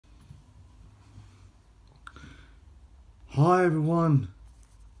Hi everyone.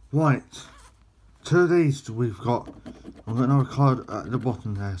 Right, two of these we've got. I've got another card at the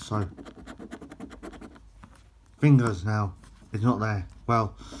bottom there, so fingers now is not there.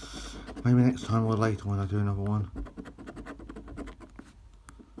 Well, maybe next time or later when I do another one.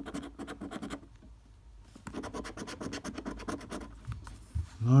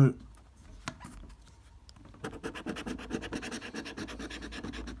 No.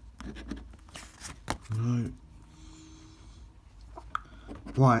 No.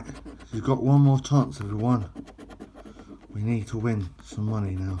 Right, you've got one more chance, everyone. We need to win some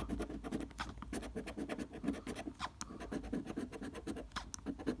money now.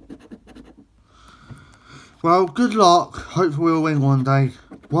 Well, good luck. Hopefully we'll win one day.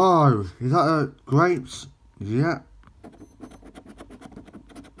 Whoa, is that a grapes? Yeah.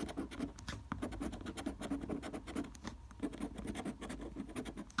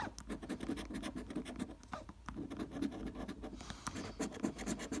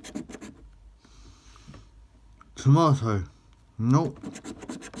 Tomato. Nope.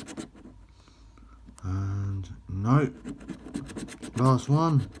 And nope. Last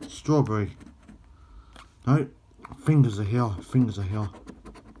one. Strawberry. Nope. Fingers are here. Fingers are here.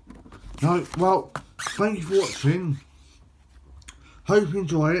 No. Well, thank you for watching. Hope you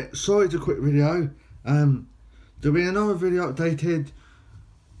enjoy it. Sorry it's a quick video. There'll be another video updated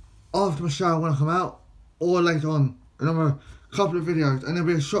after my shower when I come out, or later on another couple of videos, and there'll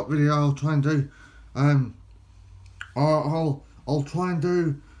be a shop video I'll try and do. I'll try and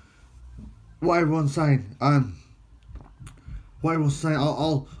do what everyone's saying. What everyone's saying.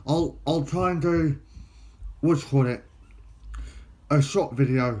 I'll try and do, what do you call it? A shop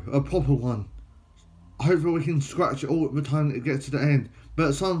video, a proper one. Hopefully we can scratch it all at the time it gets to the end.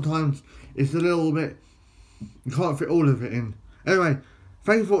 But sometimes it's a little bit, you can't fit all of it in. Anyway,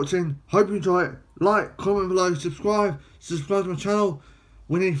 thank you for watching. Hope you enjoy it. Like, comment below, subscribe to my channel.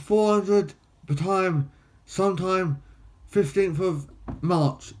 We need 400 per time, sometime 15th of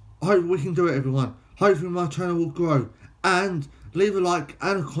March. I hope we can do it, everyone. Hopefully my channel will grow. And leave a like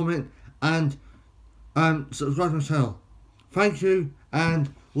and a comment and subscribe to my channel. Thank you,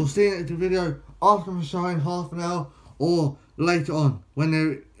 and we'll see you in the video after my show in half an hour or later on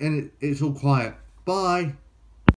when it's all quiet. Bye.